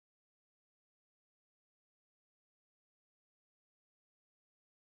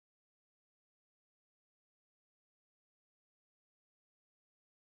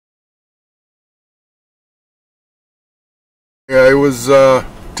Yeah, I was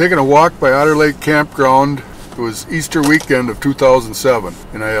taking a walk by Otter Lake Campground. It was Easter weekend of 2007,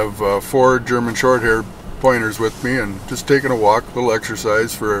 and I have 4 German Shorthair pointers with me, and just taking a walk, a little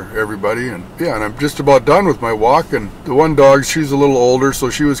exercise for everybody. And yeah, and I'm just about done with my walk, and the one dog, she's a little older, so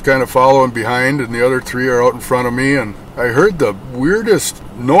she was kind of following behind, and the other 3 are out in front of me. And I heard the weirdest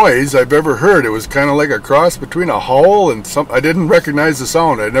noise I've ever heard. It was kind of like a cross between a howl and I didn't recognize the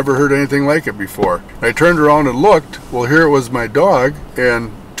sound. I'd never heard anything like it before. I turned around and looked. Well, here it was my dog,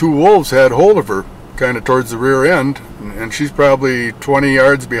 and 2 wolves had hold of her kind of towards the rear end, and she's probably 20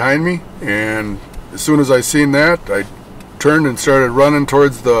 yards behind me. And as soon as I seen that, I turned and started running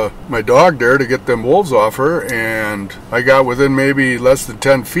towards my dog there to get them wolves off her, and I got within maybe less than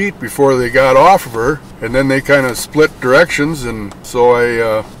 10 feet before they got off of her, and then they kind of split directions. And so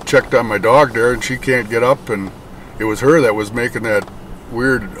I checked on my dog there, and she can't get up, and it was her that was making that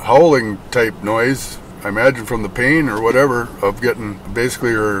weird howling type noise, I imagine from the pain or whatever of getting,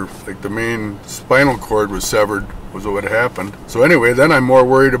 basically her, like the main spinal cord was severed was what happened. So anyway, then I'm more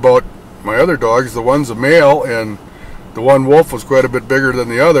worried about my other dogs. The one's a male, and the one wolf was quite a bit bigger than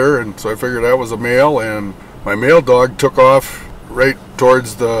the other, and so I figured that was a male, and my male dog took off right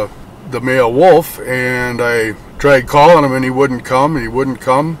towards the male wolf, and I tried calling him, and he wouldn't come,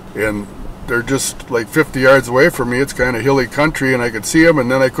 and they're just like 50 yards away from me. It's kind of hilly country, and I could see him, and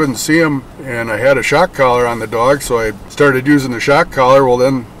then I couldn't see him, and I had a shock collar on the dog, so I started using the shock collar. Well,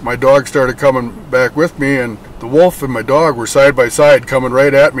 then my dog started coming back with me, and the wolf and my dog were side by side coming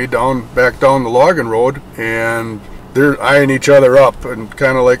right at me back down the logging road, and they're eyeing each other up, and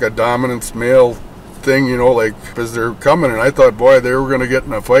kind of like a dominance male thing, you know, like as they're coming. And I thought, boy, they were going to get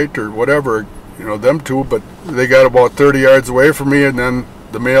in a fight or whatever, you know, them two. But they got about 30 yards away from me, and then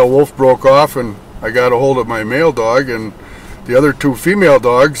the male wolf broke off, and I got a hold of my male dog, and the other 2 female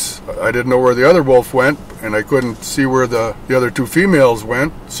dogs, I didn't know where the other wolf went, and I couldn't see where the other 2 females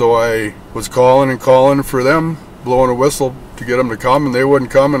went. So I was calling and calling for them, blowing a whistle to get them to come, and they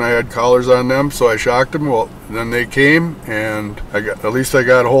wouldn't come, and I had collars on them, so I shocked them. Well, then they came, and at least I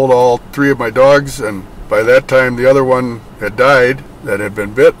got a hold of all 3 of my dogs, and by that time the other one had died that had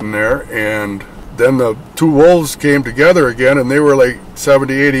been bitten there. And then the 2 wolves came together again, and they were like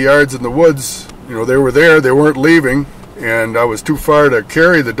 70, 80 yards in the woods. You know, they were there, they weren't leaving, and I was too far to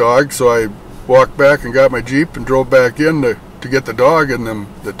carry the dog, so I walked back and got my Jeep and drove back in to get the dog, and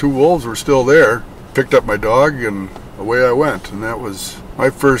the 2 wolves were still there. Picked up my dog, and away I went. And that was my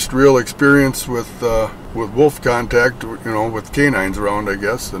first real experience with wolf contact, you know, with canines around, I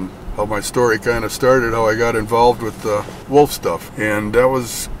guess, and how my story kind of started, how I got involved with wolf stuff. And that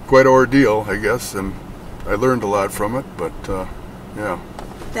was quite an ordeal, I guess, and I learned a lot from it. But yeah.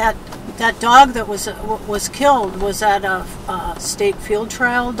 That dog that was killed, was that a state field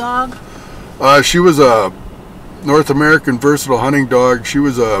trial dog? She was a North American versatile hunting dog. She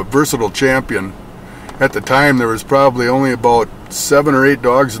was a versatile champion. At the time, there was probably only about 7 or 8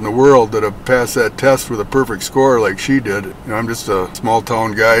 dogs in the world that have passed that test with a perfect score like she did. You know, I'm just a small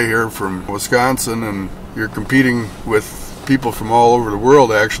town guy here from Wisconsin, and you're competing with people from all over the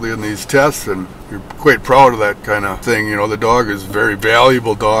world actually in these tests, and you're quite proud of that kind of thing. You know, the dog is a very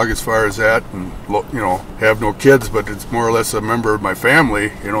valuable dog as far as that, and you know, have no kids, but it's more or less a member of my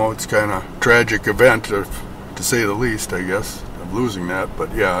family. You know, it's kind of a tragic event to say the least, I guess, of losing that.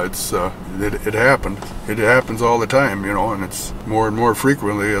 But yeah, it happened. It happens all the time, you know, and it's more and more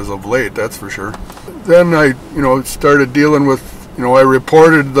frequently as of late, that's for sure. Then I, you know, started dealing with, you know, I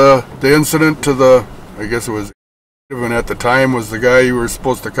reported the incident to I guess it was, and at the time was the guy you were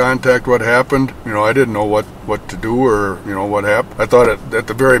supposed to contact. What happened, you know, I didn't know what to do, or, you know, what happened. I thought at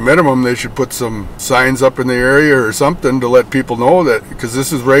the very minimum they should put some signs up in the area or something to let people know that, because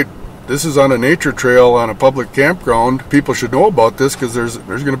this is on a nature trail on a public campground. People should know about this, because there's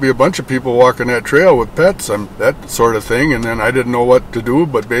going to be a bunch of people walking that trail with pets, that sort of thing. And then I didn't know what to do,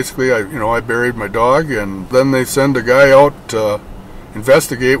 but basically I buried my dog, and then they send a guy out to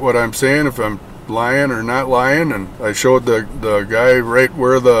investigate what I'm saying, if I'm lying or not lying. And I showed the guy right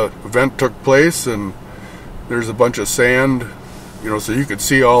where the event took place, and there's a bunch of sand, you know, so you could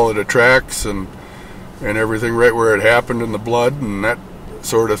see all of the tracks and everything right where it happened in the blood and that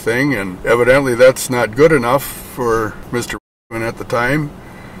sort of thing. And evidently that's not good enough for Mr. at the time.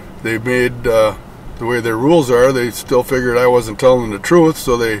 They made the way their rules are, they still figured I wasn't telling the truth,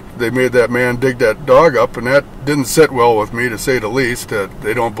 so they made that man dig that dog up, and that didn't sit well with me, to say the least.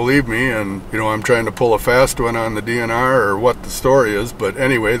 They don't believe me, and, you know, I'm trying to pull a fast one on the DNR or what the story is. But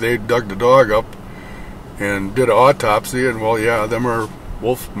anyway, they dug the dog up and did an autopsy, and, well, yeah, them are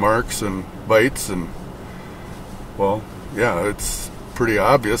wolf marks and bites, and, well, yeah, it's pretty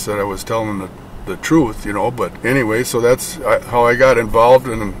obvious that I was telling the truth, But anyway, so that's how I got involved,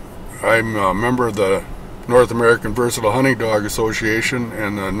 and I'm a member of the North American Versatile Hunting Dog Association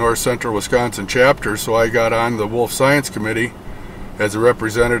and the North Central Wisconsin chapter. So I got on the Wolf Science Committee as a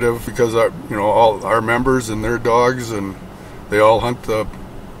representative because all our members and their dogs, and they all hunt the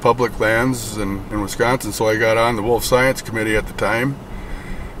public lands in Wisconsin. So I got on the Wolf Science Committee at the time,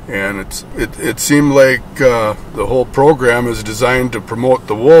 and it seemed like the whole program is designed to promote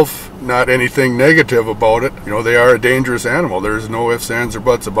the wolf, not anything negative about it. They are a dangerous animal. There's no ifs, ands, or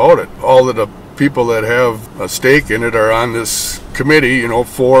buts about it. All of the people that have a stake in it are on this committee,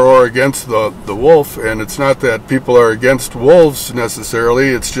 for or against the wolf. And it's not that people are against wolves necessarily,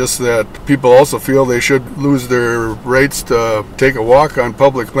 it's just that people also feel they should lose their rights to take a walk on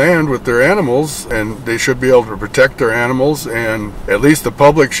public land with their animals, and they should be able to protect their animals, and at least the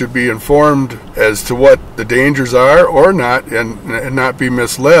public should be informed as to what the dangers are or not, and not be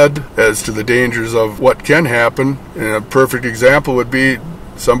misled as to the dangers of what can happen. And a perfect example would be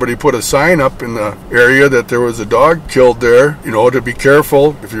somebody put a sign up in the area that there was a dog killed there, to be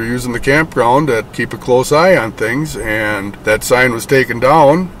careful if you're using the campground, to keep a close eye on things, and that sign was taken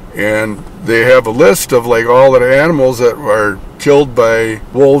down, and they have a list of all the animals that are killed by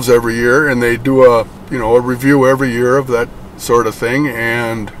wolves every year, and they do a review every year of that sort of thing.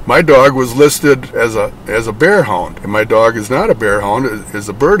 And my dog was listed as a bear hound, and my dog is not a bear hound, it is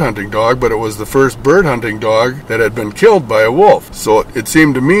a bird hunting dog, but it was the first bird hunting dog that had been killed by a wolf. So it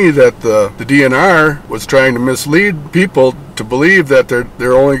seemed to me that the DNR was trying to mislead people to believe that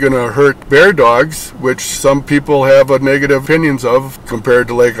they're only going to hurt bear dogs, which some people have negative opinions of, compared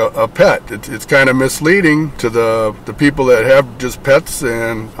to a pet. It's kind of misleading to the people that have just pets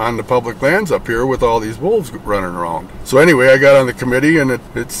and on the public lands up here with all these wolves running around. So anyway, I got on the committee, and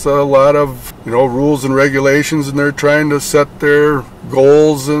it's a lot of rules and regulations, and they're trying to set their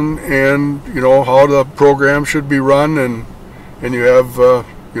goals and how the program should be run, and you have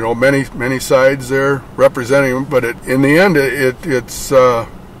many sides there representing them, but in the end,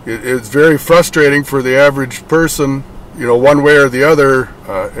 it's very frustrating for the average person, one way or the other,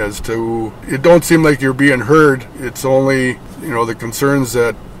 as to, it don't seem like you're being heard. It's only, the concerns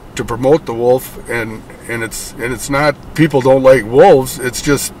that to promote the wolf, and it's not people don't like wolves, it's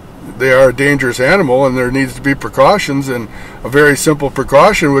just they are a dangerous animal, and there needs to be precautions, and a very simple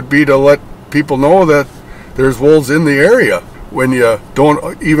precaution would be to let people know that there's wolves in the area. When you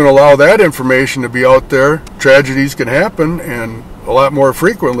don't even allow that information to be out there, tragedies can happen, and a lot more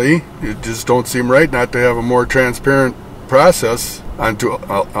frequently. It just don't seem right not to have a more transparent process onto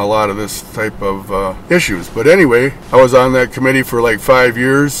a lot of this type of issues. But anyway, I was on that committee for 5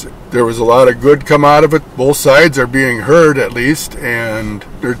 years. There was a lot of good come out of it. Both sides are being heard, at least, and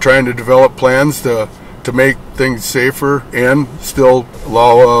they're trying to develop plans to make things safer and still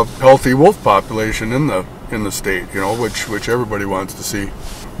allow a healthy wolf population in the state, which everybody wants to see.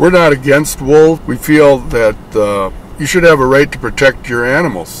 We're not against wolves. We feel that you should have a right to protect your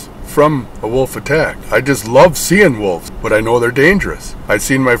animals from a wolf attack. I just love seeing wolves, but I know they're dangerous. I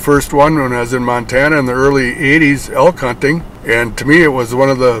seen my first one when I was in Montana in the early 80s elk hunting, and to me it was one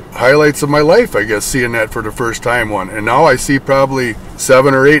of the highlights of my life, I guess, seeing that for the first time one. And now I see probably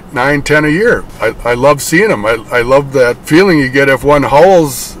 7 or 8, 9, 10 a year. I love seeing them. I love that feeling you get if one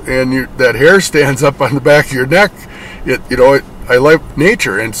howls and that hair stands up on the back of your neck. I like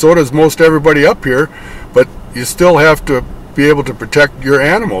nature, and so does most everybody up here, but you still have to be able to protect your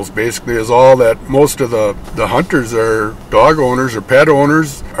animals, basically, is all that most of the hunters or dog owners or pet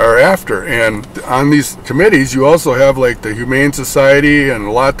owners are after. And on these committees, you also have the Humane Society and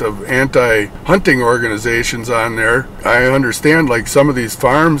a lot of anti-hunting organizations on there. I understand some of these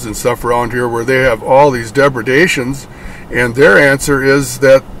farms and stuff around here where they have all these depredations, and their answer is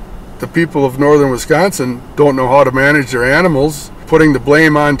that the people of northern Wisconsin don't know how to manage their animals, putting the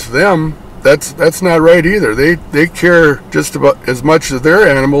blame onto them. That's not right either. They care just about as much as their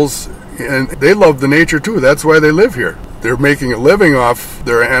animals, and they love the nature too. That's why they live here. They're making a living off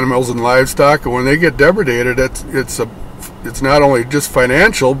their animals and livestock, and when they get depredated, it's not only just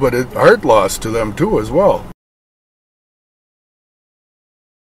financial, but it's heart loss to them too as well.